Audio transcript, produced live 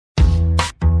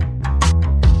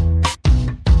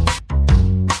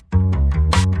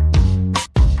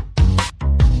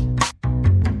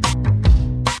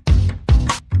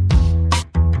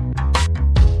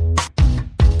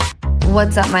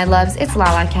What's up, my loves? It's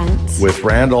Lala Kent. With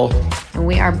Randall. And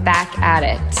we are back at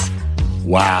it.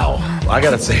 Wow. I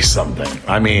gotta say something.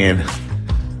 I mean,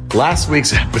 last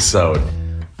week's episode,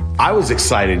 I was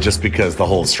excited just because the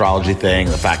whole astrology thing,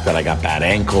 the fact that I got bad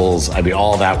ankles, I mean,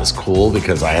 all that was cool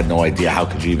because I had no idea. How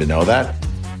could you even know that?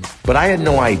 But I had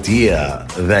no idea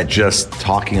that just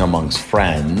talking amongst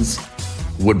friends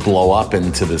would blow up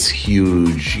into this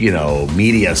huge,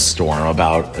 media storm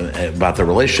about their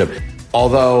relationship.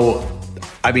 Although,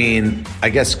 I mean, I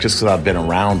guess just because I've been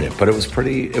around it, but it was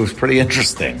pretty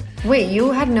interesting. Wait, you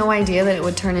had no idea that it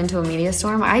would turn into a media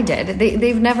storm? I did.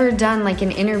 They've never done like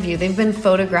an interview. They've been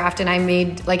photographed, and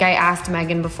I asked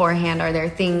Megan beforehand, are there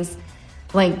things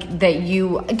like that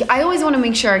I always want to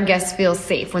make sure our guests feel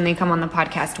safe when they come on the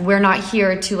podcast. We're not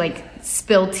here to like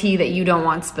spill tea that you don't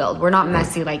want spilled. We're not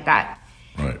messy like that.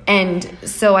 Right. And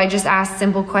so I just asked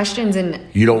simple questions, and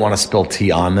you don't want to spill tea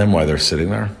on them while they're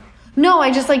sitting there? No,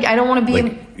 I just I don't want to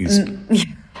be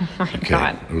oh my okay.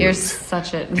 God, you're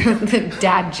such a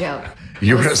dad joke.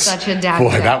 You're such a dad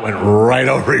joke. Boy, that went right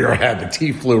over your head. The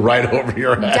tea flew right over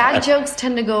your head. Dad jokes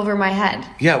tend to go over my head.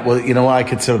 Yeah, well, you know what? I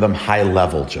consider them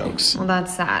high-level jokes. Well,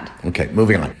 that's sad. Okay,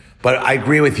 moving on. But I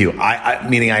agree with you. I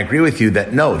agree with you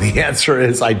that no, the answer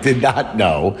is I did not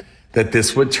know that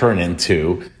this would turn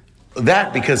into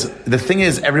that, because the thing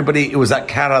is, it was that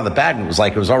cat out of the bag.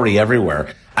 It was already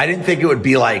everywhere. I didn't think it would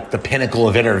be like the pinnacle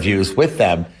of interviews with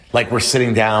them. Like we're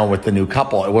sitting down with the new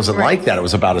couple. It wasn't like that. It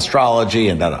was about astrology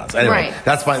and that. Anyway,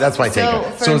 that's my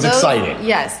take. So it's exciting.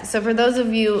 Yes. So for those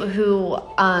of you who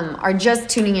are just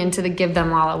tuning into the Give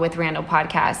Them Lala with Randall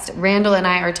podcast, Randall and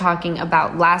I are talking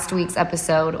about last week's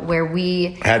episode where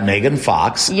we had Megan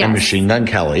Fox and Machine Gun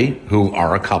Kelly, who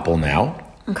are a couple now.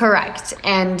 Correct.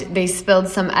 And they spilled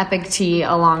some epic tea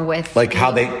along with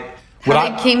how they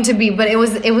came to be, but it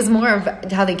was more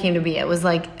of how they came to be. It was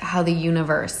like how the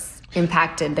universe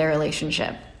impacted their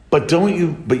relationship. But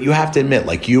you have to admit,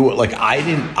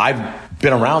 I've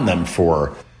been around them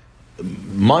for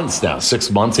months now,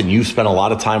 6 months, and you've spent a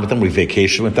lot of time with them. We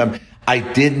vacation with them. I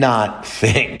did not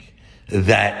think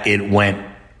that it went.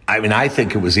 I mean, I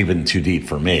think it was even too deep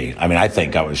for me. I mean, I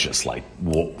think I was just like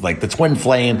the twin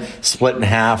flame split in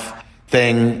half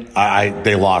thing.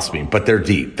 They lost me, but they're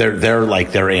deep. They're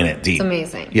in it deep. It's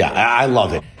amazing. Yeah, I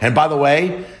love it. And by the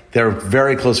way, they're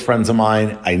very close friends of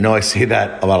mine. I know I say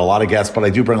that about a lot of guests, but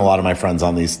I do bring a lot of my friends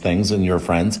on these things and your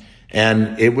friends.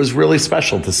 And it was really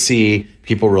special to see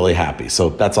people really happy. So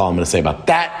that's all I'm going to say about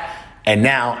that. And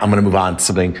now I'm going to move on to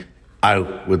something I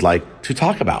would like to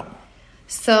talk about.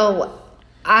 So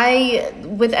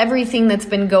with everything that's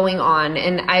been going on,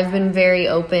 and I've been very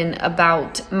open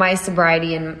about my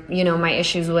sobriety and, my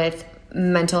issues with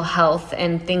mental health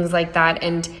and things like that.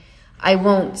 And I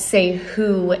won't say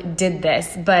who did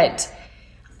this, but,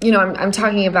 I'm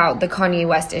talking about the Kanye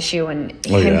West issue and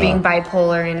him being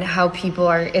bipolar and how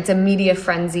it's a media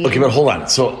frenzy. Okay, but hold on.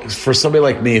 So for somebody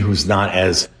like me who's not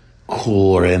as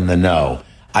cool or in the know,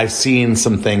 I've seen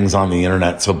some things on the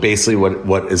internet. So basically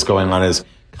what is going on is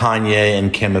Kanye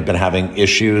and Kim have been having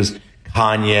issues.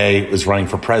 Kanye was running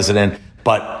for president,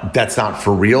 but that's not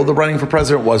for real. The running for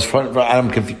president was I'm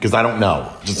confused because I don't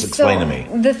know. Just explain to me.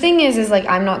 The thing is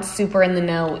I'm not super in the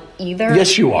know either.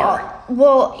 Yes, you are.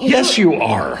 You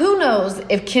are. Who knows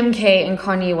if Kim K and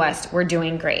Kanye West were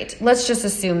doing great? Let's just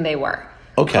assume they were.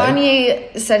 Okay.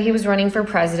 Kanye said he was running for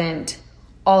president.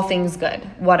 All things good.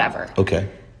 Whatever. Okay.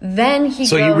 Then he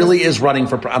really is running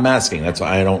for. I'm asking. That's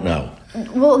why I don't know.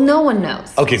 Well, no one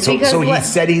knows. Okay, so he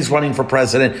said he's running for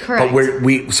president. Correct. But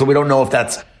we don't know if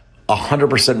that's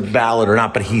 100% valid or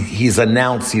not. But he's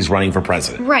announced he's running for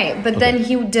president. Right, but then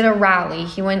he did a rally.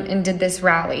 He went and did this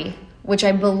rally, which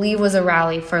I believe was a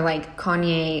rally for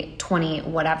Kanye 20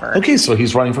 whatever. Okay, so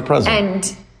he's running for president.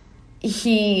 And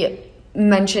he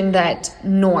mentioned that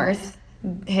North,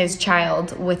 his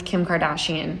child with Kim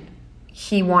Kardashian,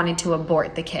 he wanted to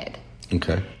abort the kid.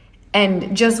 Okay.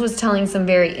 And just was telling some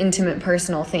very intimate,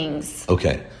 personal things.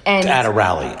 Okay. And at a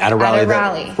rally.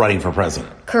 Running for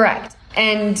president. Correct.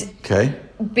 And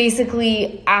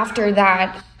basically after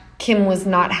that, Kim was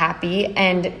not happy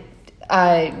and,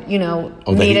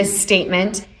 made a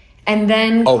statement. And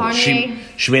then Kanye...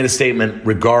 She made a statement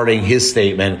regarding his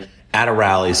statement at a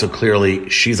rally. So clearly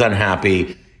she's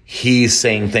unhappy. He's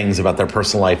saying things about their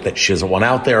personal life that she doesn't want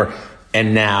out there.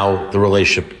 And now the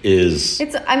relationship is...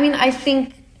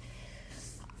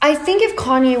 I think if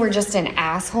Kanye were just an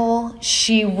asshole,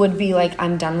 she would be like,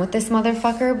 I'm done with this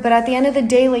motherfucker. But at the end of the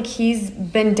day, he's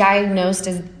been diagnosed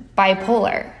as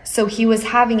bipolar. So he was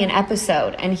having an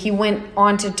episode, and he went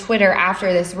onto Twitter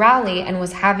after this rally and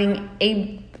was having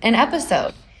an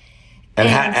episode. And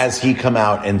has he come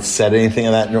out and said anything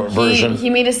in that version? He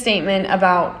made a statement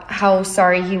about how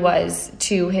sorry he was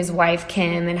to his wife,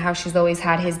 Kim, and how she's always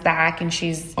had his back and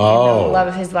she's the love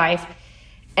of his life.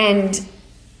 And,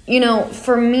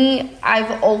 for me,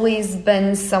 I've always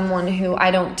been someone who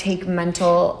I don't take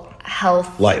mental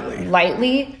health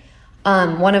lightly.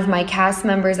 One of my cast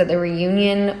members at the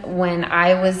reunion, when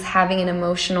I was having an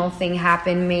emotional thing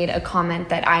happen, made a comment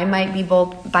that I might be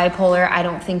bipolar. I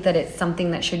don't think that it's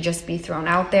something that should just be thrown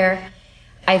out there.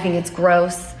 I think it's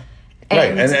gross.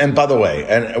 And by the way,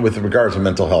 and with regard to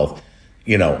mental health,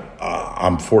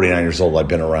 I'm 49 years old. I've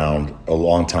been around a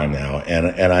long time now,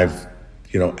 and I've,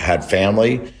 had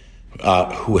family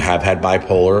who have had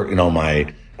bipolar.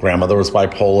 My grandmother was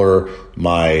bipolar.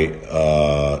 My,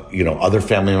 other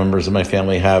family members of my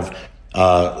family have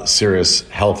serious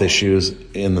health issues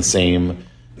in the same,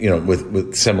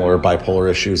 with similar bipolar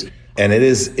issues. And it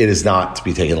is not to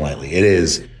be taken lightly.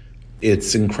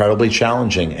 It's incredibly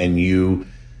challenging. And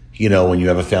when you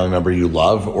have a family member you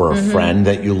love or a friend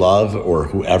that you love or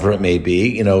whoever it may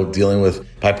be, dealing with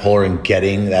bipolar and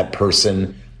getting that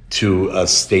person to a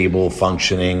stable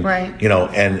functioning, right.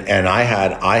 And I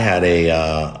had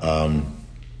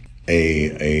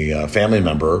a family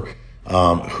member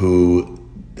who,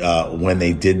 when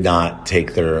they did not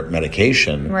take their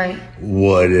medication, right.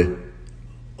 would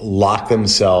lock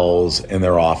themselves in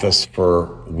their office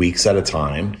for weeks at a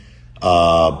time,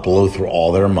 blow through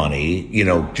all their money,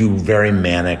 do very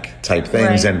manic type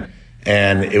things. Right.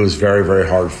 And it was very, very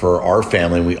hard for our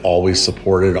family. We always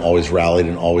supported, always rallied,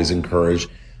 and always encouraged.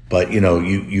 But,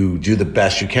 you do the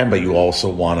best you can, but you also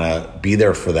want to be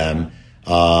there for them.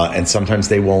 And sometimes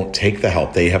they won't take the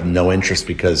help. They have no interest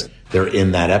because they're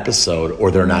in that episode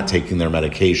or they're not taking their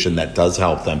medication that does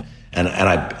help them. And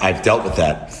I've dealt with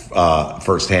that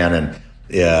firsthand, and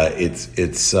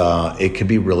it can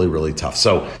be really, really tough.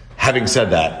 So having said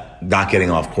that, not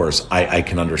getting off course, I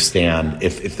can understand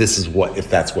if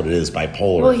that's what it is,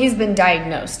 bipolar. Well, he's been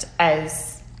diagnosed as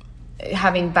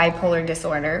having bipolar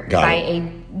disorder by a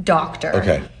doctor.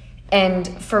 Okay. And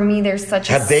for me, there's such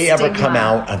a Have they ever stigma. come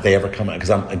out? Because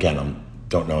I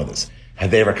don't know this. Have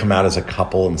they ever come out as a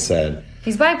couple and said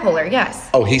he's bipolar?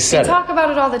 Yes. Oh, he said they talk about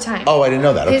it all the time. Oh, I didn't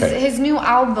know that. Okay. His new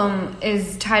album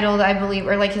is titled, I believe,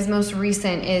 or like his most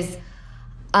recent is,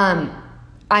 I'm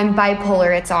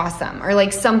bipolar. It's awesome, or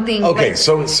like something. Okay, like,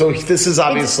 so this is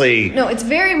obviously it's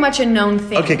very much a known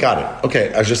thing. Okay, got it.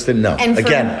 Okay, I just didn't know. And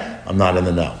I'm not in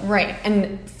the know. Right,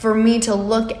 and for me to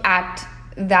look at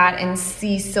that and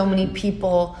see so many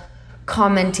people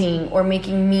commenting or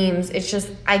making memes, it's just,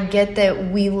 I get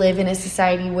that we live in a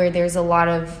society where there's a lot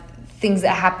of things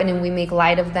that happen and we make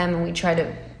light of them and we try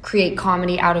to create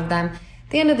comedy out of them. At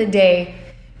the end of the day,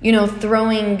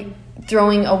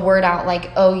 throwing a word out like,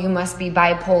 oh, you must be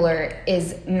bipolar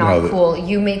is not cool.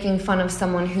 You making fun of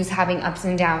someone who's having ups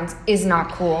and downs is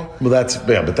not cool. Well,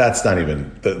 but that's not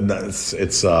even,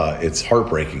 it's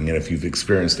heartbreaking. And if you've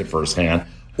experienced it firsthand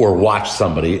or watched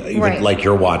somebody, even like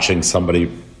you're watching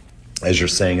somebody, as you're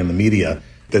saying in the media,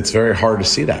 that's very hard to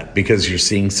see that because you're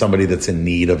seeing somebody that's in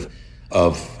need of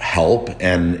help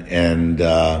and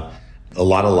a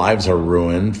lot of lives are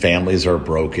ruined, families are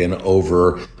broken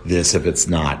over this if it's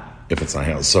not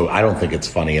handled. So I don't think it's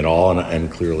funny at all,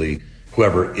 and clearly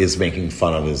whoever is making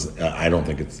fun of I just don't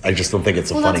think it's a funny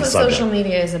subject. Well, that's what social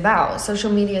media is about.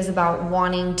 Social media is about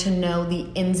wanting to know the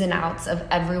ins and outs of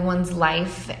everyone's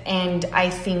life, and I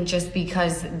think just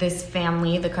because this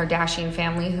family, the Kardashian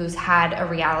family, who's had a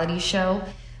reality show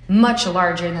much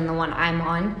larger than the one I'm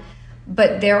on,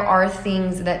 but there are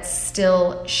things that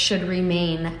still should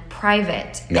remain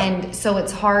private. Yeah. And so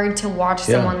it's hard to watch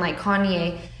someone like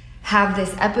Kanye have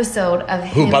this episode of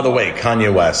him. Who, by the way,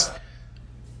 Kanye West,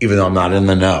 even though I'm not in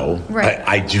the know,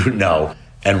 I do know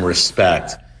and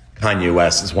respect Kanye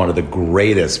West is one of the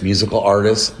greatest musical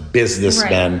artists,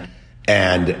 businessmen,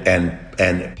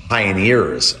 and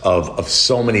pioneers of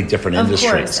so many different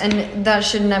industries. Of course, and that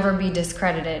should never be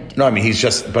discredited. No, I mean,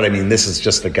 this is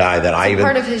just the guy that it's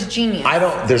part of his genius.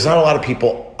 There's not a lot of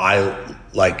people I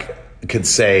could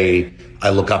say I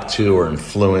look up to or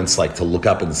influence, to look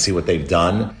up and see what they've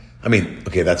done. I mean,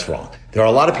 okay, that's wrong. There are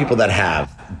a lot of people that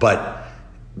have, but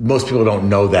most people don't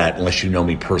know that unless you know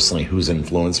me personally, who's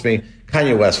influenced me.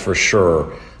 Kanye West, for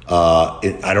sure. I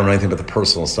don't know anything about the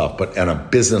personal stuff, but on a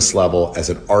business level, as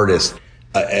an artist,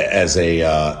 as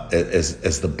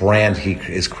the brand he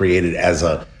is created as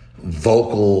a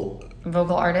vocal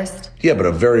artist. Yeah, but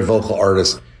a very vocal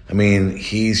artist. I mean,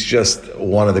 he's just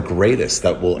one of the greatest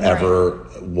that will ever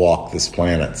walk this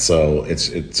planet. So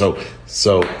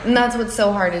and that's what's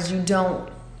so hard is you don't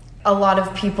a lot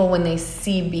of people, when they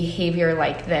see behavior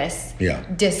like this, Yeah.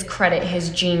 discredit his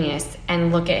genius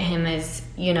and look at him as,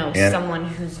 someone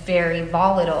who's very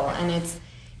volatile. And it's,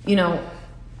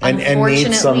 and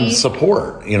need some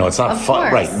support. It's not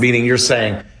fun, right? Meaning you're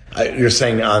saying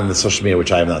on the social media,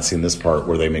 which I have not seen this part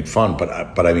where they make fun, but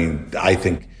I mean, I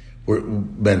think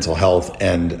mental health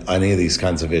and any of these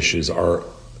kinds of issues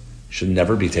should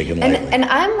never be taken lightly. And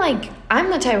I'm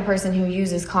the type of person who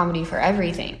uses comedy for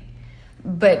everything.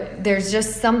 But there's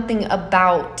just something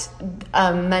about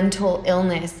a mental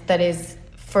illness that is,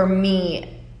 for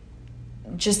me,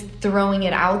 just throwing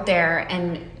it out there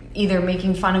and either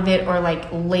making fun of it or like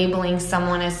labeling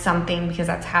someone as something, because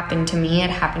that's happened to me. It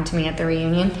happened to me at the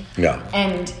reunion. Yeah.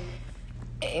 And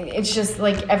it's just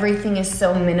like everything is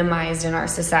so minimized in our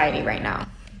society right now.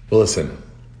 Well, listen,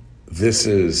 this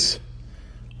is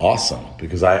awesome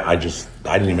because I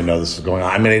didn't even know this was going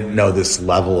on. I mean, I didn't know this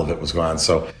level of it was going on.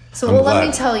 So let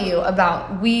me tell you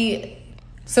about, we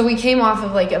came off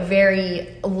of like a very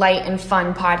light and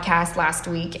fun podcast last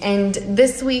week. And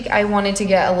this week I wanted to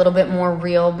get a little bit more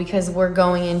real because we're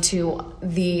going into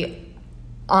the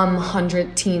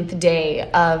 100th day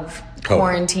of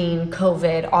quarantine,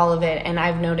 COVID, all of it. And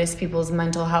I've noticed people's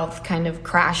mental health kind of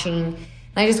crashing. And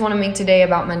I just want to make today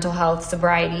about mental health,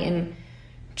 sobriety, and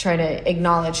try to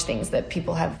acknowledge things that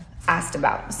people have asked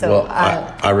about. So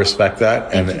I respect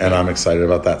that, and I'm excited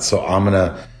about that. So I'm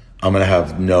gonna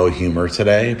have no humor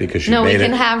today because you made it. No, we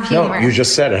can have humor. No, you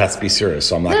just said it has to be serious,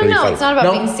 so I'm not going to be funny. No, it's not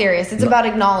about being serious. It's about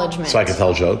acknowledgement. So I can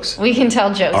tell jokes? We can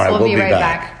tell jokes. All right, we'll be right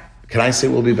back. Can I say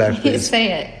we'll be back, please? You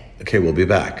say it. Okay, we'll be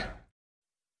back.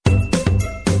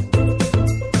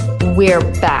 We're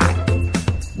back.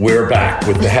 We're back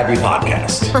with the Heavy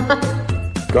Podcast.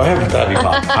 Go ahead with the Heavy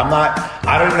Podcast.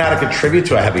 I don't even know how to contribute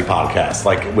to a heavy podcast.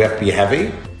 Like, we have to be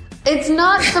heavy? It's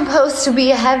not supposed to be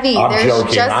heavy. There's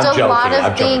joking. Just a lot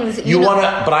of things.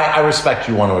 But I respect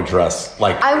you want to address,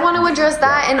 like... I want to address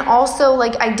that, and also,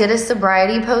 like, I did a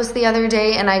sobriety post the other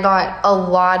day, and I got a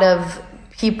lot of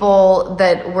people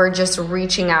that were just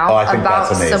reaching out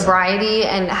about sobriety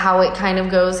and how it kind of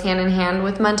goes hand in hand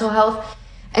with mental health.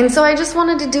 And so I just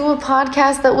wanted to do a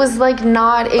podcast that was like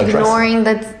not ignoring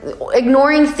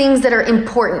things that are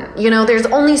important. There's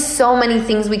only so many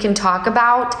things we can talk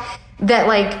about that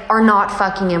like are not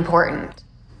fucking important.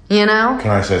 Can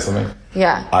I say something?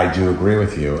 Yeah. I do agree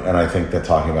with you, and I think that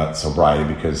talking about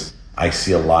sobriety, because I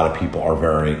see a lot of people are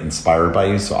very inspired by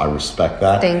you, so I respect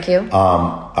that. Thank you.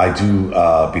 I do,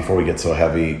 before we get so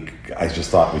heavy, I just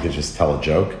thought we could just tell a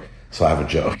joke. So I have a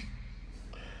joke.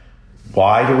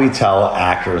 Why do we tell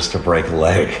actors to break a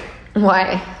leg?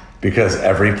 Why? Because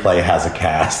every play has a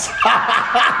cast. Wait,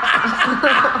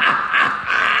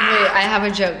 I have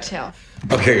a joke too.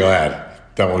 Okay, go ahead.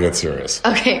 Then we'll get serious.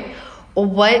 Okay.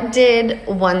 What did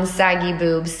one saggy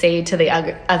boob say to the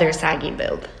other saggy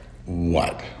boob?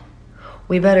 What?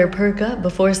 We better perk up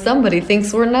before somebody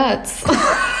thinks we're nuts.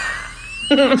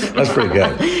 That's pretty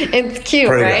good. It's cute,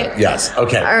 pretty right? Good. Yes.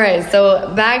 Okay. All right.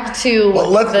 So back to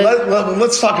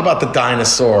let's talk about the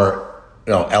dinosaur,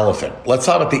 elephant. Let's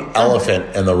talk about the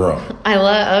elephant in the room.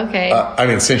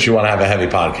 Okay. Since you want to have a heavy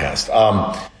podcast,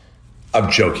 I'm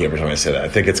joking every time I say that. I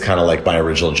think it's kind of like my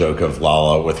original joke of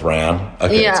Lala with Ram.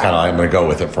 Okay, yeah. It's kind of I'm going to go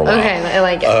with it for a while. Okay, I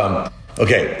like it.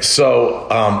 Okay, so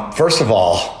first of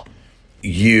all,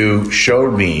 you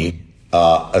showed me,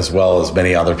 as well as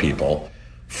many other people,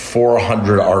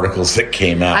 400 articles that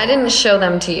came out. I didn't show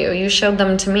them to you. You showed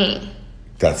them to me.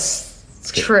 That's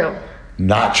true.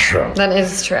 Not true. That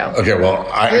is true. Okay, well...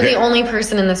 You're the only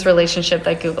person in this relationship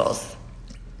that Googles.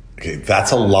 Okay,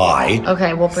 that's a lie.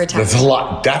 Okay, we'll pretend. That's a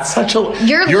lie. That's such a...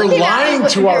 You're lying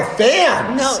to our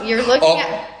fans. No, you're looking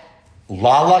at...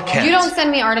 Lala Kent. You don't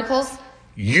send me articles?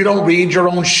 You don't read your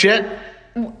own shit?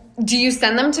 Do you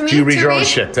send them to me? Do you read your own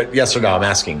shit? Yes or no? I'm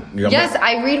asking. Yes,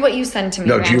 I read what you send to me.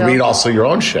 No, Randall. Do you read also your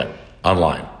own shit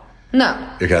online? No.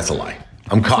 Okay, that's a lie.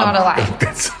 It's not a lie.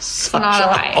 It's not a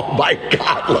lie. Oh my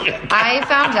God. Look at that. I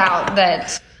found out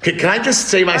that... Okay, can I just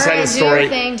say my side of the story?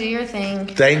 Do your thing.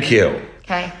 Thank you.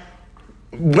 Okay.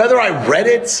 Whether I read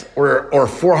it or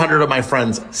 400 of my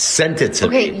friends sent it to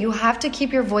me. Okay, you have to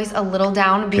keep your voice a little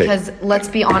down because, let's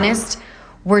be honest,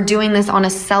 we're doing this on a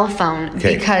cell phone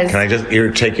because...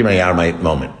 You're taking me out of my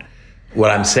moment. What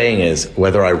I'm saying is,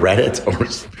 whether I read it or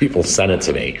people sent it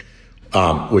to me,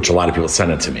 which a lot of people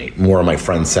sent it to me, more of my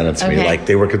friends sent it to me, like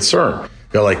they were concerned.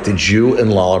 They're like, did you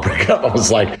and Lala break up? I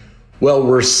was like, well,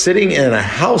 we're sitting in a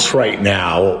house right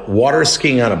now, water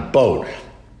skiing on a boat.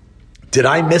 Did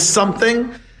I miss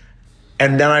something?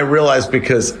 And then I realized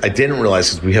because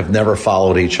we have never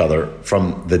followed each other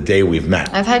from the day we've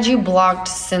met. I've had you blocked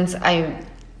since I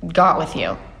got with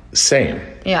you. Same.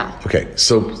 Yeah. Okay.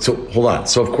 So hold on.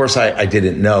 So of course I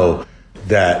didn't know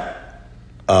that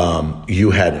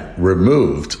you had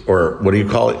removed, or what do you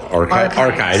call it? Archive.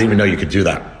 I didn't even know you could do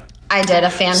that. I did. A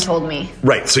fan told me.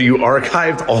 Right. So you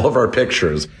archived all of our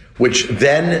pictures, which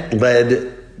then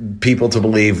led people to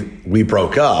believe we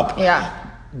broke up. Yeah.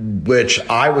 Which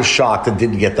I was shocked and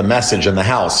didn't get the message in the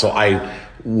house. So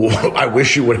I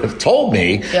wish you would have told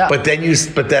me. Yeah. But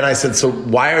then I said, so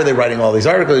why are they writing all these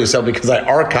articles? You said, because I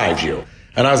archived you.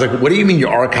 And I was like, what do you mean you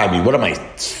archived me? What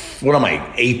am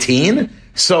I, 18?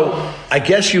 So I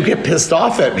guess you get pissed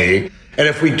off at me. And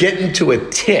if we get into a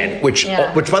tit, which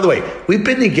by the way, we've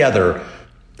been together.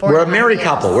 We're a married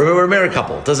couple. We're a married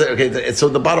couple. So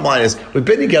the bottom line is we've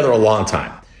been together a long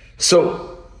time.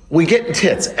 So we get in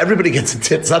tits. Everybody gets in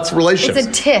tits. That's relationships.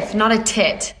 It's a tiff, not a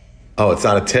tit. Oh, it's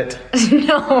not a tit?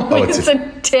 No, it's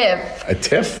a tiff. A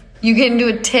tiff? You get into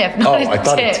a tiff, not a tit. I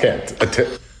thought a tit. A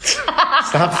tit.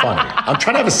 It's not funny. I'm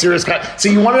trying to have a serious... So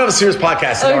you want to have a serious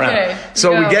podcast. Okay.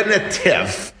 So we get in a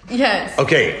tiff. Yes.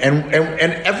 Okay, and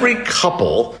every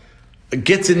couple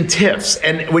gets in tiffs.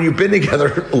 And when you've been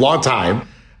together a long time,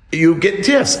 you get in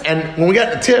tiffs. And when we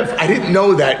got in a tiff, I didn't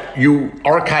know that you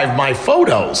archived my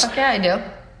photos. Okay, I do.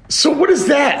 So what is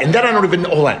that? And then I don't even know.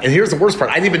 Hold on. And here's the worst part.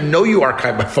 I didn't even know you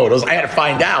archived my photos. I had to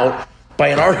find out by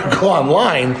an article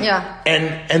online. Yeah.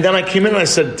 And then I came in and I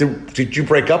said, did you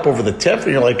break up over the tiff?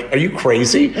 And you're like, are you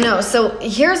crazy? No, so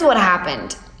here's what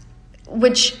happened.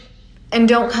 And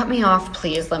don't cut me off,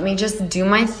 please. Let me just do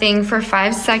my thing for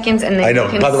 5 seconds, and then I know.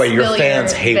 You can by the way, your spill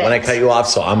fans hate when I cut you off,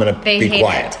 so I'm going to be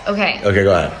quiet. It. Okay. Okay,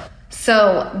 go ahead.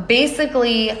 So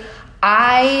basically,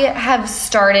 I have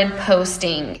started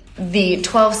posting the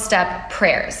 12-step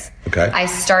prayers. Okay. I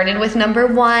started with number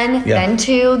 1, then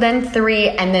 2, then 3,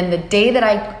 and then the day that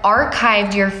I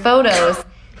archived your photos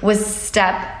was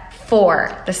step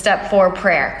 4, the step 4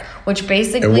 prayer, which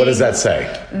basically... And what does that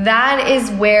say? That is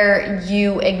where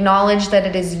you acknowledge that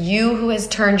it is you who has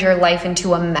turned your life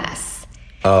into a mess.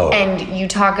 Oh. And you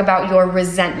talk about your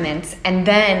resentments, and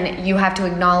then you have to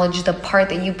acknowledge the part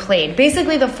that you played.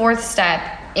 Basically, the 4th step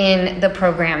in the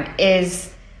program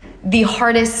is the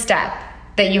hardest step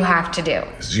that you have to do.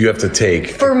 So you have to take...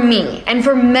 For me, and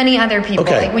for many other people.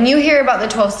 Okay. Like when you hear about the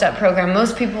 12-step program,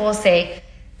 most people will say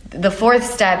the 4th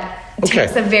step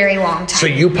takes a very long time. So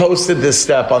you posted this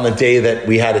step on the day that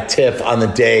we had a tiff, on the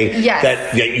day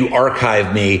that you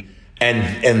archived me,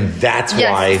 and that's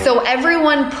why... So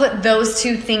everyone put those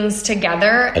two things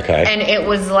together, and it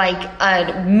was like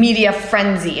a media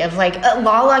frenzy of like,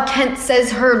 Lala Kent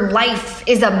says her life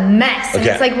is a mess. And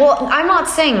it's like, well, I'm not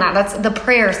saying that. That's the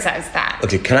prayer says that.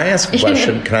 Okay, can I ask a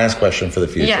question? Can I ask a question for the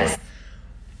future? Yes.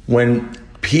 When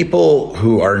people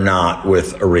who are not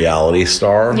with a reality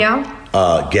star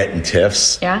get in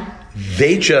tiffs,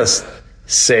 they just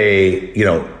say,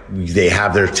 they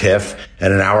have their tiff,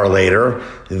 and an hour later,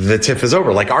 the tiff is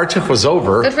over. Like our tiff was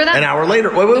over. Good for them. An hour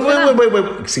later.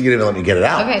 Wait. See, you didn't let me get it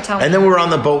out. Okay, tell me. And then we were on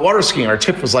the boat water skiing. Our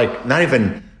tiff was like not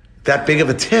even that big of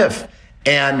a tiff.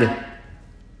 And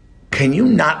can you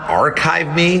not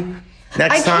archive me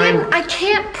next time? I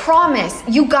can't promise.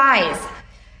 You guys,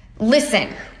 listen.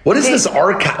 What is this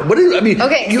archive?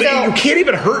 You so can't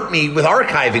even hurt me with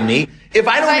archiving me if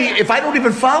I don't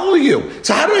even follow you.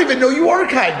 So how do I even know you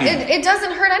archived me? It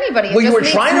doesn't hurt anybody. Well, you were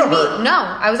trying to hurt. No,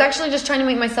 I was actually just trying to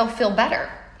make myself feel better.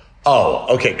 Oh,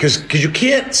 okay. Because you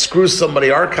can't screw somebody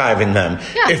archiving them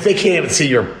if they can't even see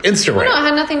your Instagram. No, it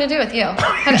had nothing to do with you. It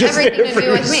had everything to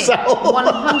do with me.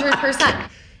 100%.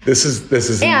 This is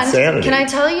insanity. Can I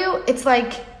tell you? It's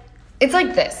like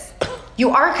this.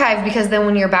 You archive because then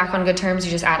when you're back on good terms,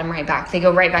 you just add them right back. They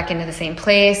go right back into the same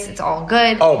place. It's all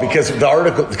good. Oh, because the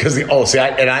article,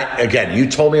 again, you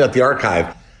told me about the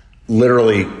archive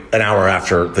literally an hour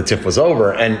after the tip was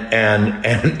over.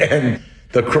 And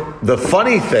the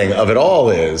funny thing of it all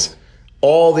is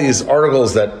all these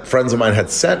articles that friends of mine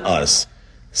had sent us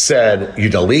said you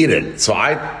deleted. So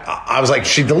I was like,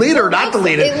 she deleted or not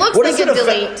deleted? It looks like a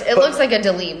delete. It looks like a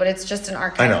delete, but it's just an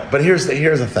archive. I know, but here's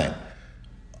the thing.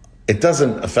 It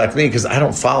doesn't affect me because I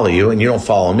don't follow you and you don't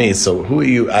follow me. So who are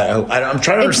you? I'm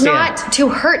trying to understand. It's not to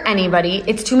hurt anybody.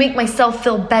 It's to make myself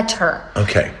feel better.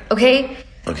 Okay.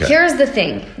 Here's the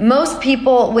thing. Most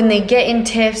people, when they get in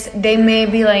tiffs, they may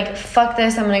be like, fuck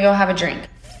this, I'm going to go have a drink.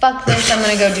 Fuck this, I'm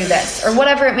going to go do this. Or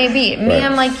whatever it may be. Me,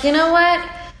 I'm like, you know what?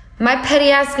 My petty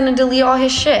ass going to delete all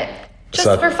his shit.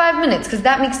 Just for 5 minutes, because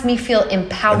that makes me feel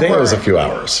empowered. I think it was a few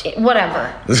hours.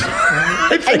 Whatever.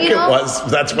 I think it was.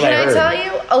 That's what I heard. Can I tell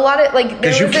you? A lot of,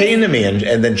 because you came to me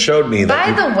and then showed me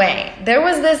that. By the way, there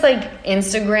was this,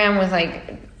 Instagram with,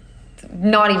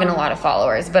 not even a lot of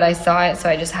followers, but I saw it, so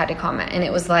I just had to comment. And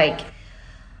it was like,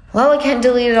 Lala Kent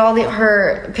deleted all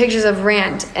her pictures of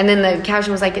Rant, and then the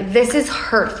caption was like, "This is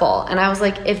hurtful." And I was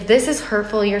like, if this is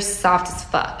hurtful, you're soft as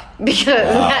fuck. Because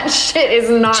that shit is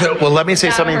not. Well, let me say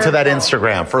something hurtful. to that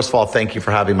Instagram. First of all, thank you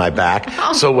for having my back.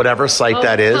 So whatever site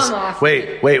that is,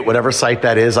 whatever site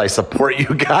that is, I support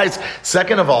you guys.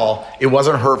 Second of all, it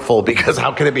wasn't hurtful because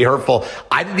how can it be hurtful?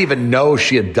 I didn't even know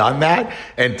she had done that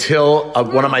until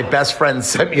one of my best friends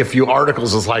sent me a few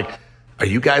articles. Was like, "Are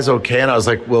you guys okay?" And I was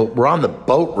like, "Well, we're on the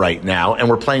boat right now and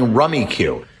we're playing Rummy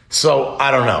Q." So I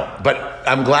don't know, but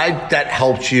I'm glad that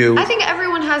helped you. I think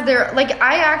everyone has their, like,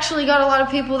 I actually got a lot of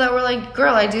people that were like,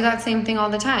 "Girl, I do that same thing all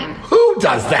the time." Who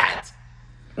does that?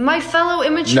 My fellow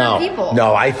immature people.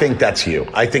 No, I think that's you.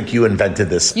 I think you invented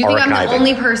this You think I'm the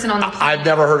only person on the planet? I've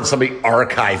never heard of somebody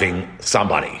archiving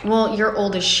somebody. Well, you're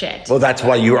old as shit. Well, that's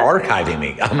why you're archiving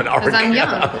me. I'm an archiver. Because I'm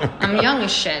young. I'm young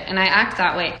as shit, and I act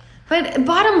that way. But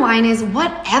bottom line is,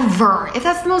 whatever. If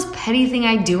that's the most petty thing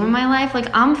I do in my life, like,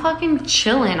 I'm fucking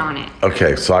chilling on it.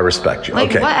 Okay, so I respect you.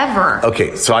 Like, okay. Whatever.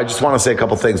 Okay, so I just want to say a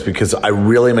couple things because I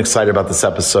really am excited about this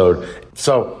episode.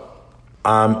 So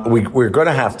we're going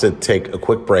to have to take a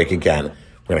quick break again.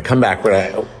 We're going to come back.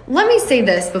 Let me say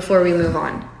this before we move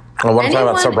on. I want to talk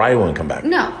about sobriety when we come back.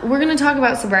 No, we're going to talk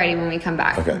about sobriety when we come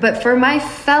back. Okay. But for my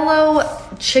fellow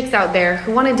chicks out there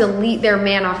who want to delete their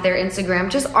man off their Instagram,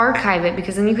 just archive it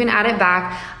because then you can add it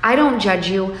back. I don't judge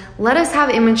you. Let us have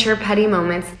immature, petty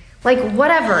moments. Like,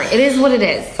 whatever. It is what it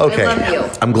is. Okay. I love you.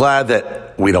 I'm glad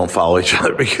that we don't follow each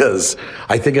other because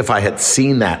I think if I had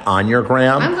seen that on your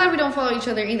gram... I'm glad we don't follow each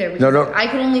other either because No. I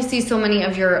could only see so many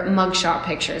of your mugshot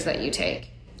pictures that you take.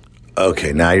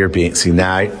 Okay, now you're being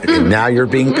now you're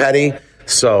being petty.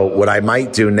 So what I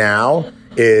might do now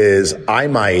is I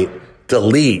might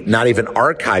delete, not even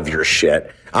archive your shit.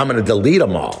 I'm going to delete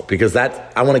them all because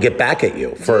I want to get back at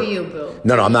you. Do you, boo?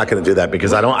 No, I'm not going to do that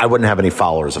because I wouldn't have any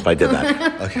followers if I did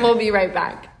that. Okay. We'll be right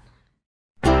back.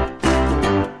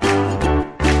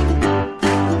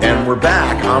 And we're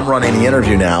back. I'm running the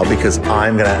interview now because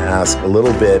I'm going to ask a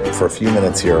little bit for a few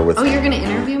minutes here with. Oh, you're going to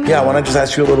interview me? Yeah, I want to just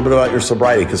ask you a little bit about your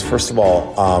sobriety because first of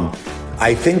all,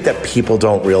 I think that people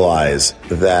don't realize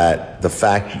that the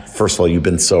fact, first of all, you've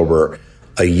been sober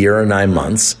a year and 9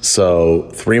 months.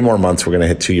 So 3 more months, we're going to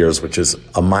hit 2 years, which is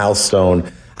a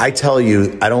milestone. I tell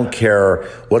you, I don't care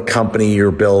what company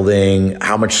you're building,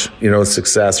 how much,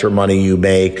 success or money you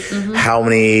make, how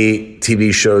many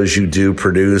TV shows you do,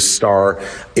 produce, star.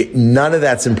 None of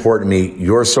that's important to me.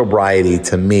 Your sobriety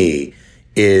to me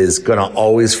is going to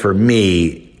always, for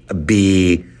me,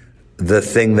 be the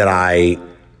thing that I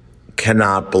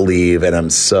cannot believe and I'm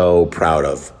so proud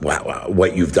of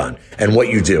what you've done and what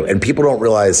you do. And people don't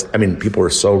realize, people are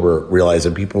sober, realize,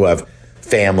 and people who have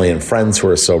family and friends who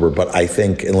are sober, but I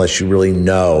think unless you really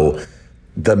know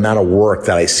the amount of work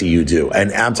that I see you do,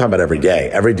 and I'm talking about every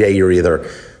day you're either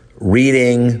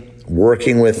reading,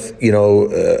 working with,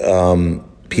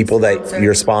 people that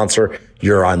your sponsor,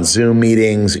 you're on Zoom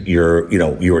meetings, you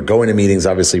were going to meetings,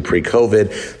 obviously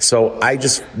pre-COVID. So I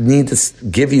just need to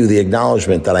give you the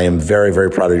acknowledgement that I am very, very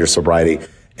proud of your sobriety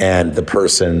and the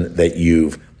person that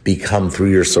you've become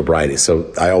through your sobriety.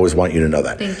 So I always want you to know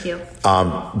that. Thank you.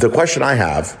 The question I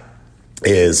have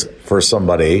is for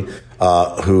somebody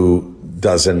who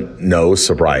doesn't know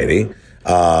sobriety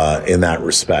in that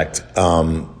respect.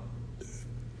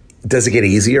 Does it get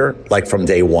easier, like from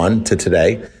day one to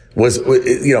today?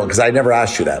 Because I never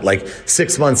asked you that. Like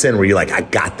 6 months in, were you like, I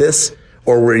got this?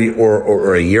 Or were you,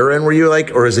 or a year in, were you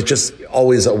like, or is it just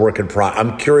always a work in progress?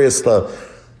 I'm curious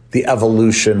the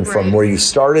evolution from where you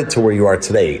started to where you are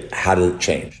today. How did it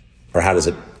change? Or how does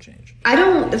it change? I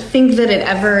don't think that it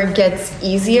ever gets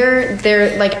easier.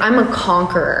 I'm a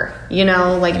conqueror,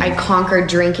 I conquered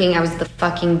drinking. I was the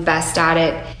fucking best at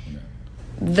it.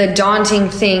 The daunting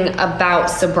thing about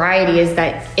sobriety is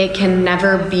that it can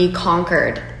never be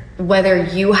conquered. Whether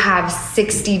you have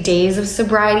 60 days of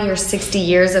sobriety or 60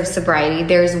 years of sobriety,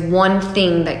 there's one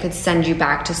thing that could send you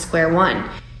back to square one.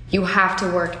 You have to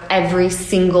work every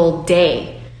single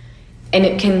day.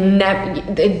 And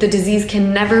the disease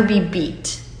can never be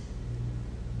beat.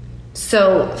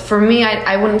 So for me,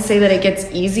 I wouldn't say that it gets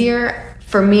easier.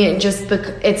 For me,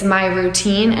 it's my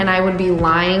routine, and I would be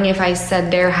lying if I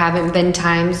said there haven't been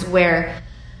times where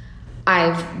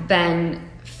I've been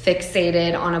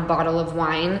fixated on a bottle of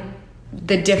wine.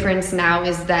 The difference now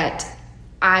is that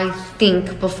I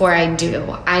think before I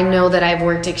do. I know that I've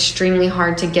worked extremely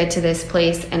hard to get to this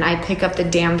place, and I pick up the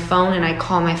damn phone and I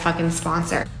call my fucking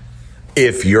sponsor.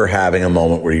 If you're having a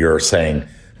moment where you're saying,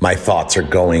 my thoughts are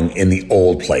going in the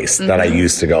old place that I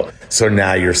used to go. So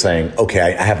now you're saying, okay,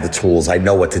 I have the tools. I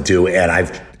know what to do. And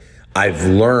I've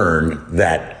learned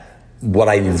that what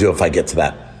I need to do if I get to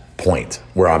that point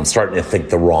where I'm starting to think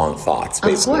the wrong thoughts,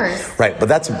 basically. Of course. Right. But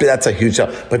that's a huge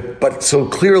help. But so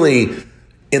clearly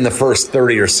in the first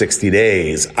 30 or 60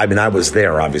 days, I mean, I was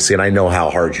there obviously, and I know how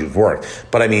hard you've worked,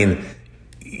 but I mean,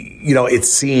 you know, it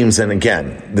seems, and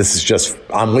again, this is just,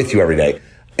 I'm with you every day.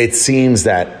 It seems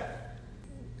that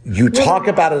you talk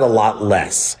about it a lot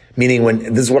less. Meaning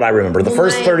when, this is what I remember, the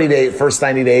first 30 days, first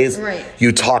 90 days, right.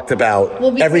 You talked about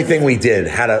everything we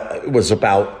did was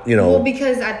about, you know. Well,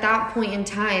 because at that point in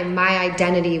time, my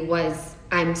identity was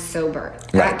I'm sober.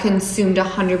 Right. That consumed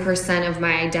 100% of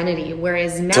my identity.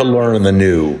 Whereas now. To learn the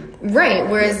new. Right.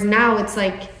 Whereas now it's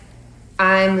like,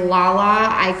 I'm Lala,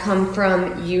 I come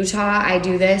from Utah, I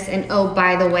do this, and oh,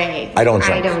 by the way, I don't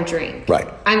drink. Right.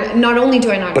 I'm not only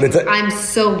do I not drink, I'm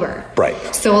sober. Right.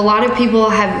 So a lot of people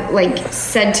have like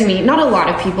said to me, not a lot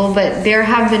of people, but there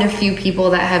have been a few people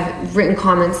that have written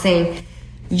comments saying,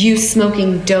 you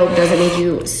smoking dope doesn't make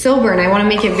you sober. And I want to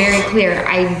make it very clear,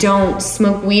 I don't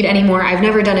smoke weed anymore. I've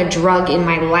never done a drug in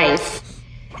my life.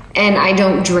 And I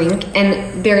don't drink,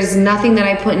 and there's nothing that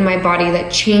I put in my body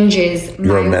that changes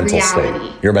my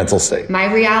reality. Your mental state. My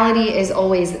reality is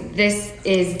always, this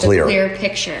is the clear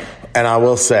picture. And I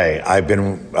will say, I've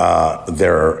been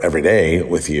there every day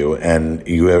with you, and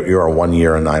you are 1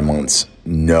 year and 9 months,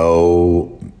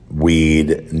 no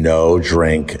weed, no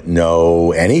drink,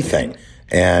 no anything.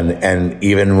 And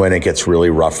even when it gets really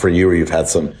rough for you, or you've had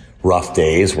some rough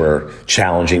days,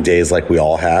 challenging days like we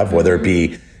all have, whether it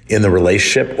be in the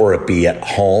relationship, or it be at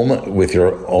home with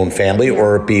your own family,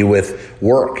 or it be with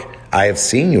work. I have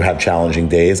seen you have challenging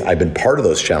days. I've been part of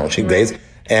those challenging days.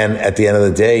 And at the end of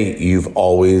the day,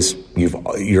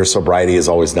 your sobriety is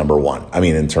always number one. I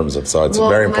mean, in terms of, so it's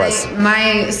very impressive.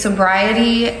 My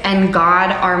sobriety and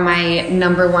God are my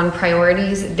number one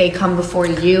priorities. They come before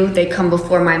you. They come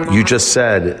before my mom. You just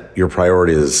said your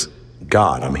priority is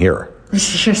God. I'm here. That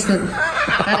is some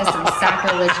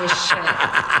sacrilegious shit.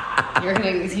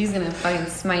 He's gonna fucking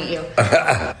smite you.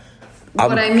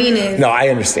 What I mean is, no, I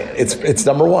understand. It's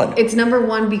number one. It's number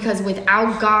one because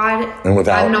without God,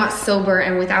 I'm not sober,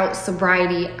 and without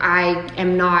sobriety, I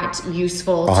am not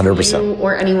useful 100%. To you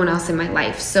or anyone else in my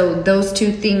life. So those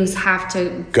two things have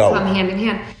to come hand in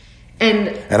hand.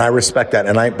 And I respect that.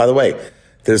 And by the way,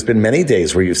 there's been many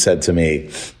days where you said to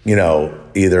me, you know,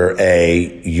 either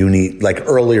you need, like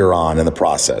earlier on in the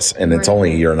process, and it's only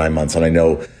 1 year and 9 months, and I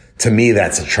know, to me,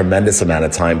 that's a tremendous amount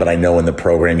of time, but I know in the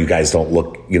program, you guys don't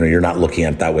look, you know, you're not looking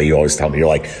at it that way. You always tell me you're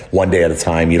like 1 day at a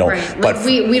time. You don't, right. But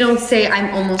we don't say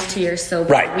I'm almost 2 years sober.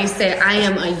 Right. We say I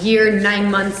am 1 year,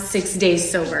 9 months, 6 days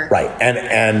sober. Right.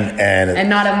 And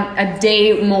not a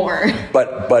day more.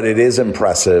 But it is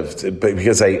impressive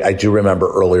because I do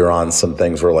remember earlier on some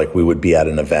things where like we would be at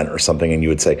an event or something and you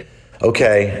would say,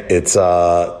 okay, it's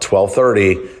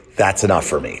 12:30. That's enough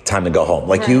for me. Time to go home.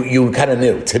 Like you kind of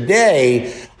knew.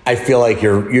 Today, I feel like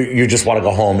you just want to go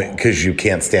home because you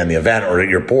can't stand the event or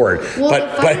you're bored. Well,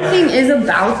 the funny thing is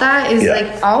about that is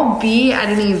like I'll be at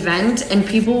an event and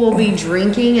people will be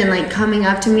drinking and like coming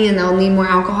up to me and they'll need more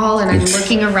alcohol and I'm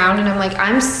looking around and I'm like,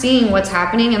 I'm seeing what's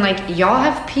happening and like y'all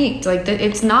have peaked. Like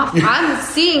it's not. I'm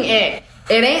seeing it.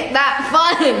 It ain't that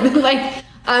fun. Like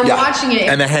I'm watching it.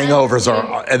 And the hangovers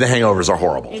are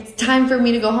horrible. It's time for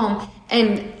me to go home.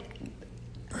 And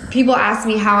people ask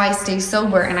me how I stay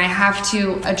sober, and I have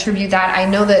to attribute that. I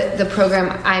know that the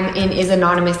program I'm in is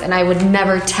anonymous, and I would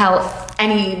never tell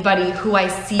anybody who I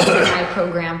see in my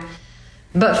program.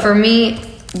 But for me,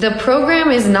 the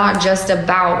program is not just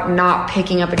about not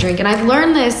picking up a drink. And I've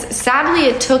learned this. Sadly,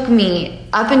 it took me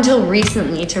up until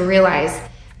recently to realize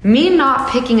me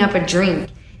not picking up a drink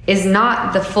is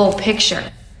not the full picture.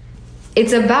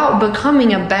 It's about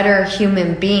becoming a better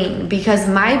human being because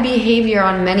my behavior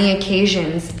on many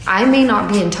occasions, I may not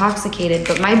be intoxicated,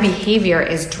 but my behavior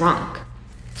is drunk.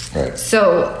 Right.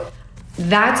 So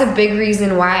that's a big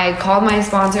reason why I called my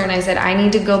sponsor and I said, I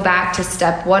need to go back to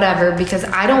step whatever because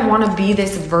I don't want to be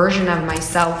this version of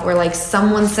myself where like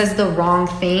someone says the wrong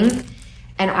thing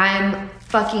and I'm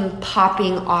fucking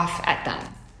popping off at them.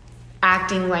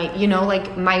 Acting like, you know,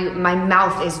 like my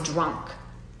mouth is drunk.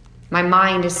 My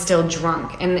mind is still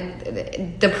drunk.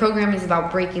 And the program is about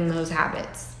breaking those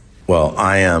habits. Well,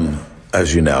 I am,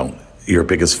 as you know, your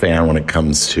biggest fan when it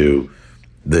comes to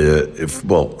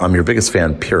I'm your biggest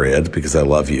fan, period, because I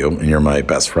love you and you're my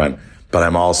best friend. But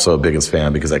I'm also a biggest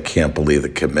fan because I can't believe the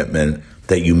commitment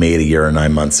that you made 1 year and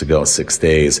 9 months ago, 6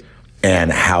 days,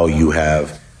 and how you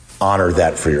have honored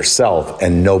that for yourself.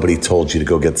 And nobody told you to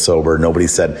go get sober. Nobody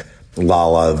said,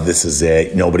 Lala, this is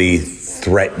it. Nobody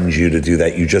threatened you to do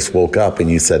that. You just woke up and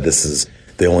you said, this is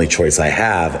the only choice I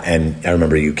have. And I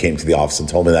remember you came to the office and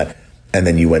told me that. And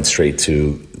then you went straight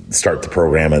to start the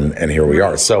program, and here we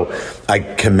are. So I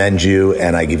commend you,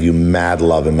 and I give you mad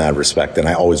love and mad respect, and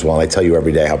I always will. I tell you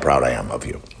every day how proud I am of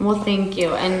you. Well, thank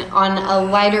you. And on a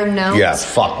lighter note...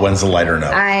 Yes, when's the lighter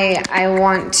note? I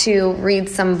want to read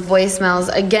some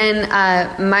voicemails. Again,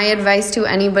 my advice to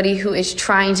anybody who is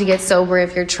trying to get sober,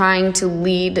 if you're trying to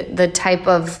lead the type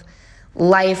of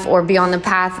life or be on the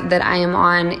path that I am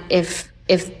on, if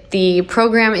the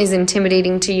program is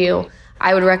intimidating to you,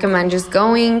 I would recommend just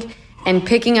going and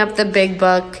picking up the big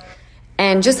book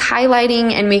and just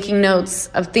highlighting and making notes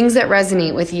of things that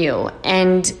resonate with you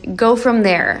and go from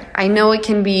there. I know it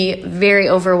can be very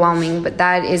overwhelming, but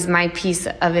that is my piece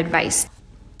of advice.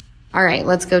 All right,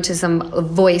 let's go to some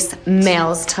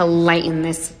voicemails to lighten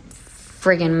this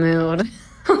friggin' mood.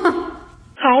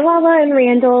 Hi, Lala and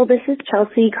Randall. This is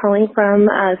Chelsea calling from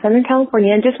Southern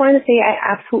California. And just wanted to say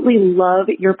I absolutely love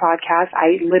your podcast.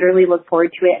 I literally look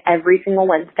forward to it every single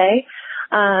Wednesday.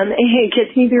 It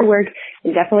gets me through work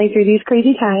and definitely through these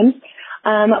crazy times.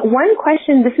 One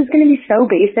question, this is going to be so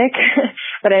basic,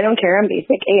 but I don't care. I'm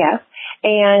basic AF.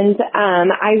 And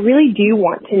I really do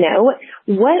want to know,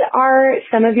 what are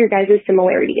some of your guys'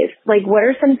 similarities? Like, what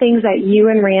are some things that you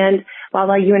and Rand,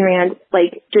 Lala, you and Rand,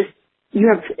 like, just you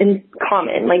have in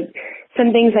common, like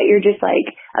some things that you're just like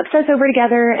obsessed over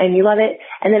together and you love it.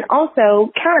 And then also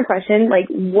counter question,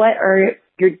 like what are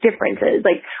your differences?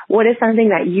 Like what is something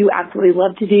that you absolutely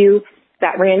love to do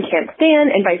that Rand can't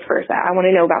stand and vice versa? I want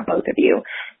to know about both of you.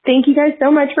 Thank you guys so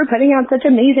much for putting out such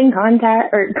amazing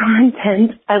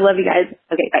content. I love you guys.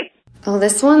 Okay, bye. Oh,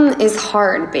 this one is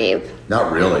hard, babe.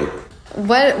 Not really.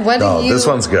 What do you... this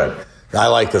one's good. I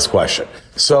like this question.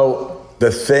 So the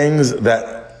things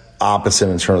that opposite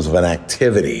in terms of an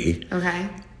activity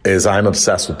is I'm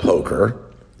obsessed with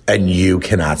poker and you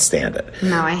cannot stand it.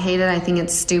 No, I hate it. I think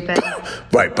it's stupid.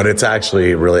 Right, but it's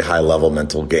actually a really high level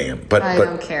mental game. But I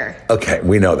don't care. Okay,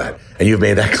 we know that. And you've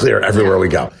made that clear everywhere we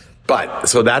go. But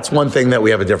so that's one thing that we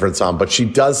have a difference on. But she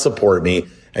does support me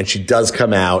and she does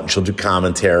come out and she'll do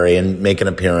commentary and make an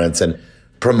appearance and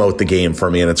promote the game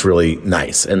for me. And it's really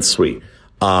nice and sweet.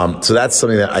 So that's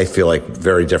something that I feel like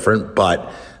very different.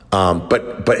 But on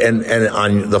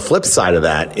the flip side of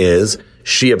that is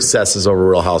she obsesses over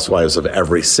Real Housewives of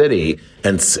every city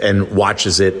and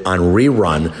watches it on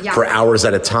rerun for hours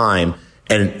at a time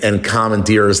and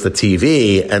commandeers the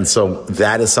TV. And so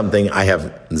that is something I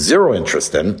have zero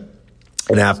interest in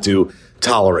and have to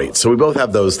tolerate. So we both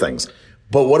have those things.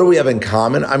 But what do we have in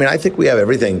common? I mean, I think we have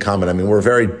everything in common. I mean, we're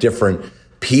very different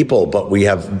people, but we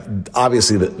have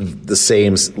obviously the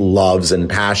same loves and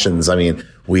passions. I mean,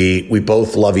 we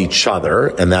both love each other,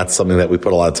 and that's something that we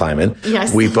put a lot of time in.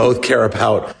 Yes. We both care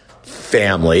about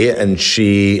family, and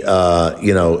she,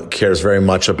 cares very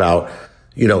much about,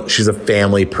 she's a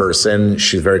family person.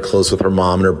 She's very close with her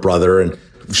mom and her brother, and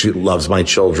she loves my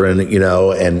children,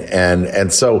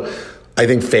 and so I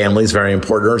think family is very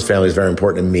important. Her family is very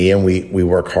important to me, and we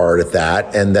work hard at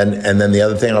that. And then the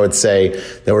other thing I would say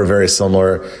that we're very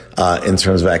similar in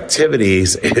terms of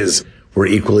activities is we're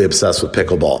equally obsessed with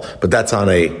pickleball, but that's on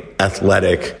a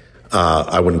athletic.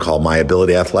 I wouldn't call my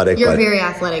ability athletic. You're very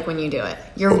athletic when you do it.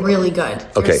 You're really good.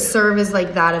 Okay. Your serve is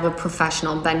like that of a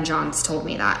professional. Ben Johns told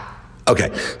me that.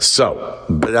 Okay, so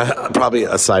but probably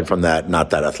aside from that, not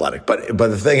that athletic. But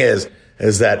the thing is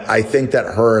that I think that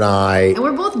her and I... And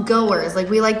we're both goers. Like,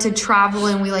 we like to travel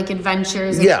and we like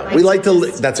adventures. And yeah, we like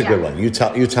to... That's a good one. You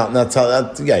tell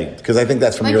that, yeah, because I think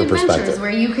that's from your perspective. Where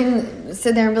you can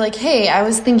sit there and be like, hey, I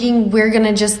was thinking we're going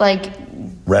to just like...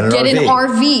 Rent an RV. Get an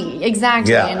RV,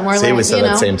 exactly. Yeah, and we're see, we said that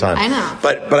at the same time. I know.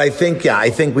 But I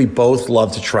think we both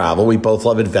love to travel. We both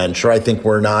love adventure. I think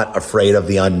we're not afraid of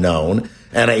the unknown.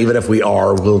 And even if we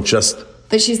are, we'll just...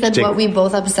 But she said what we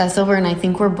both obsess over, and I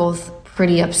think we're both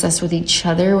pretty obsessed with each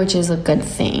other, which is a good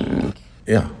thing.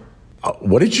 Yeah.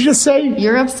 What did you just say?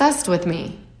 You're obsessed with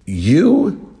me.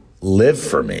 You live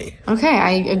for me. Okay,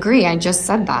 I agree. I just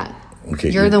said that. Okay.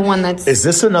 You're the one that's... Is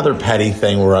this another petty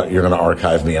thing where you're going to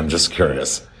archive me? I'm just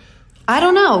curious. I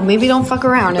don't know. Maybe don't fuck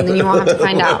around, and then you won't have to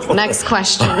find out. Next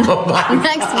question.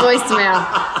 Next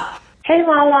voicemail. Hey,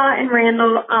 Lala and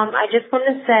Randall. I just want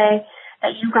to say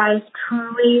that you guys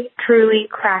truly, truly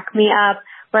crack me up.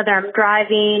 Whether I'm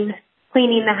driving,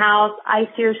 cleaning the house, I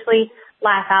seriously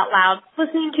laugh out loud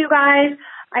listening to you guys.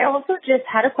 I also just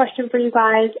had a question for you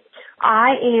guys.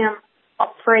 I am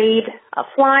afraid of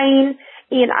flying,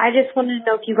 and I just wanted to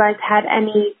know if you guys had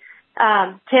any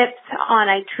tips on,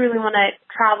 I truly want to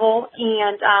travel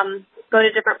and go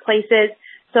to different places.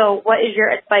 So what is your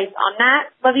advice on that?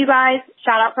 Love you guys.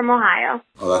 Shout out from Ohio.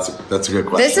 Oh, that's a good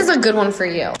question. This is a good one for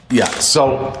you. Yeah.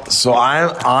 So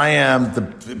I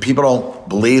am, people don't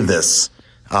believe this.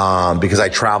 because I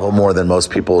travel more than most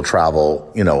people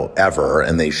travel, ever,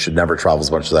 and they should never travel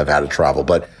as much as I've had to travel.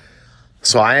 But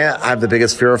so I have the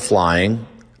biggest fear of flying,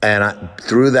 and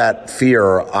through that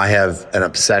fear, I have an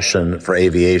obsession for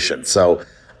aviation. So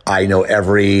I know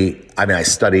I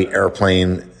study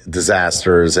airplane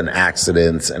disasters and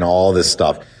accidents and all this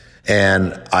stuff.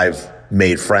 And I've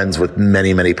made friends with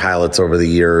many, many pilots over the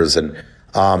years. And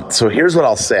so here's what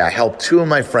I'll say. I helped 2 of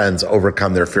my friends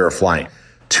overcome their fear of flying.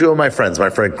 2 of my friends, my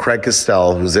friend Craig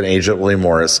Castell, who's an agent at William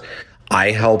Morris,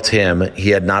 I helped him. He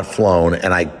had not flown,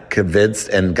 and I convinced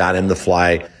and got him to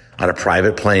fly on a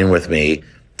private plane with me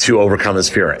to overcome his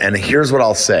fear. And here's what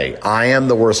I'll say. I am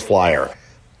the worst flyer,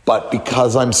 but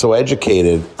because I'm so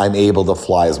educated, I'm able to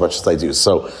fly as much as I do.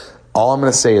 So all I'm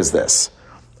going to say is this,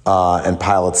 and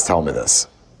pilots tell me this.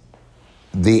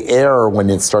 The air, when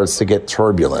it starts to get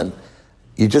turbulent,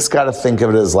 you just got to think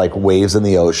of it as like waves in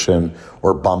the ocean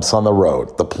or bumps on the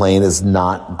road. The plane is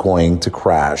not going to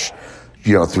crash,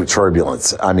 through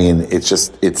turbulence. I mean,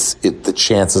 the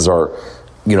chances are,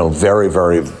 very,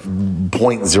 very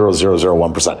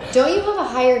 0.0001%. Don't you have a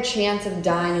higher chance of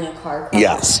dying in a car crash?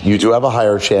 Yes, you do have a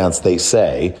higher chance, they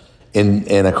say, dying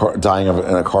in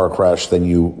a car crash than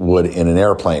you would in an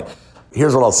airplane.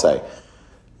 Here's what I'll say.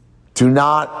 Do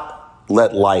not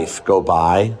let life go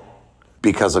by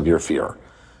because of your fear.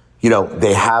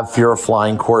 They have fear of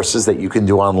flying courses that you can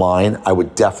do online. I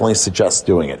would definitely suggest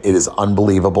doing it. It is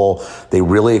unbelievable. They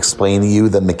really explain to you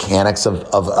the mechanics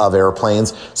of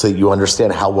airplanes so that you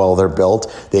understand how well they're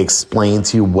built. They explain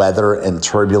to you weather and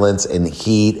turbulence and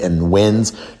heat and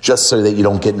winds just so that you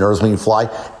don't get nerves when you fly.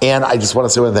 And I just want to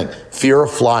say one thing. Fear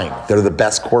of flying. They're the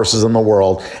best courses in the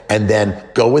world. And then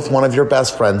go with one of your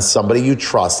best friends, somebody you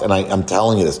trust. And I'm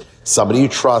telling you this. Somebody you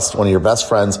trust, one of your best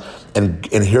friends, and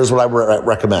here's what I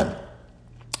recommend.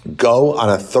 Go on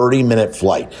a 30-minute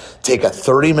flight. Take a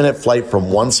 30-minute flight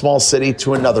from one small city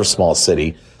to another small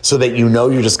city so that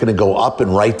you're just going to go up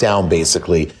and right down,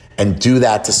 basically, and do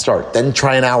that to start. Then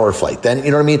try an hour flight. Then, you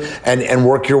know what I mean? And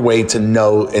work your way to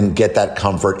know and get that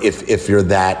comfort if you're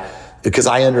that. Because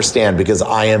I understand, because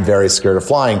I am very scared of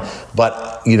flying,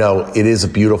 but, it is a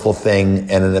beautiful thing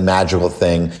and a magical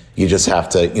thing. You just have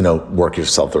to, work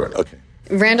yourself through it. Okay.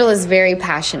 Randall is very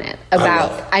passionate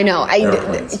about, I know.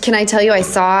 Can I tell you, I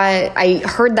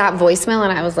heard that voicemail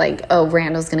and I was like, oh,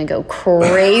 Randall's going to go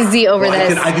crazy over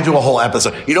this. I could do a whole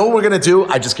episode. You know what we're going to do?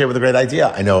 I just came with a great idea.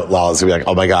 I know Lala's going to be like,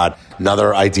 oh my God,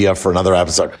 another idea for another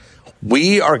episode.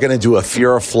 We are going to do a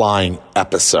fear of flying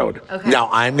episode. Okay. Now,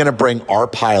 I'm going to bring our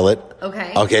pilot,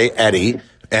 Eddie,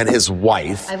 and his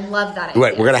wife. I love that idea.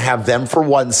 Right, we're going to have them for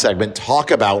one segment,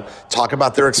 talk about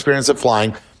their experience of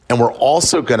flying, and we're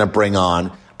also going to bring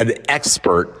on an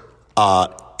expert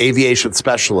aviation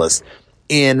specialist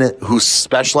who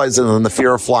specializes in the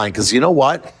fear of flying. Because you know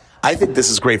what? I think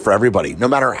this is great for everybody. No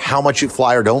matter how much you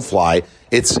fly or don't fly,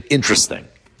 it's interesting.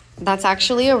 That's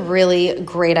actually a really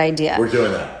great idea. We're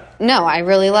doing that. No, I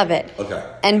really love it. Okay.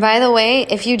 And by the way,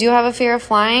 if you do have a fear of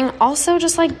flying, also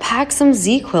just pack some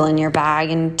ZzzQuil in your bag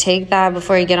and take that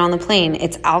before you get on the plane.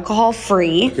 It's alcohol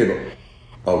free. Okay.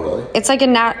 Oh, really? It's like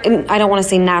I don't want to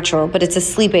say natural, but it's a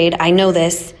sleep aid. I know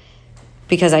this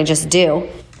because I just do.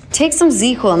 Take some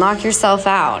ZzzQuil, knock yourself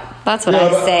out. That's what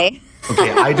I say. Okay,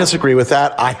 I disagree with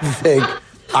that. I think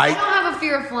I don't have a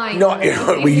fear of flying. No,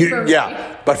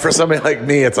 but for somebody like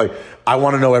me, it's like I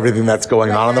want to know everything that's going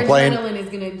on the plane. Adrenaline is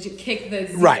going to kick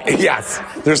the right. Yes,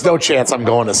 there's no chance I'm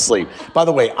going to sleep. By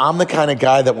the way, I'm the kind of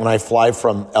guy that when I fly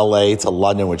from LA to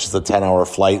London, which is a 10-hour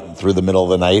flight through the middle of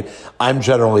the night, I'm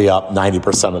generally up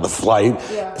 90% of the flight.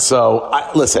 Yeah. So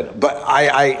listen, but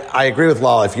I agree with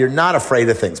Lala. If you're not afraid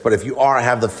of things, but if you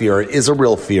have the fear, it is a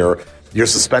real fear. You're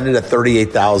suspended at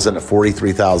 38,000 to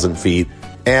 43,000 feet.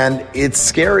 And it's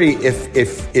scary if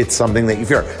it's something that you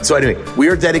fear. So anyway, we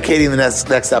are dedicating the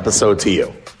next episode to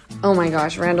you. Oh my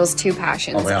gosh, Randall's two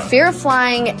passions. Fear of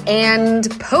flying and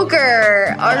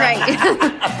poker. All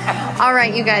right. All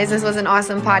right, you guys, this was an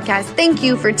awesome podcast. Thank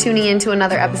you for tuning in to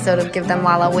another episode of Give Them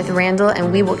Lala with Randall,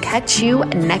 and we will catch you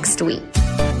next week.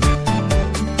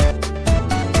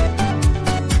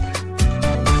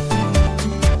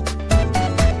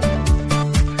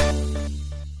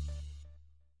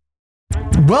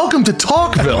 Welcome to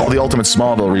Talkville, the ultimate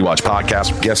Smallville rewatch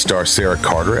podcast. Guest star Sarah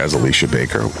Carter as Alicia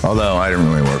Baker. Although I didn't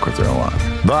really work with her a lot.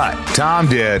 But Tom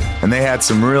did, and they had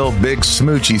some real big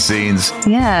smoochy scenes.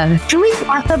 Yeah. Can we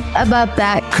talk about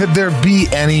that? Could there be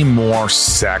any more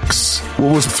sex?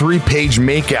 What was a 3-page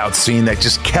makeout scene that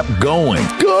just kept going?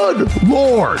 Good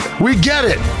Lord. We get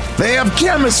it. They have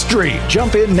chemistry.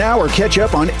 Jump in now or catch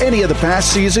up on any of the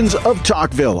past seasons of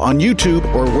Talkville on YouTube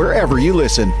or wherever you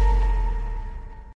listen.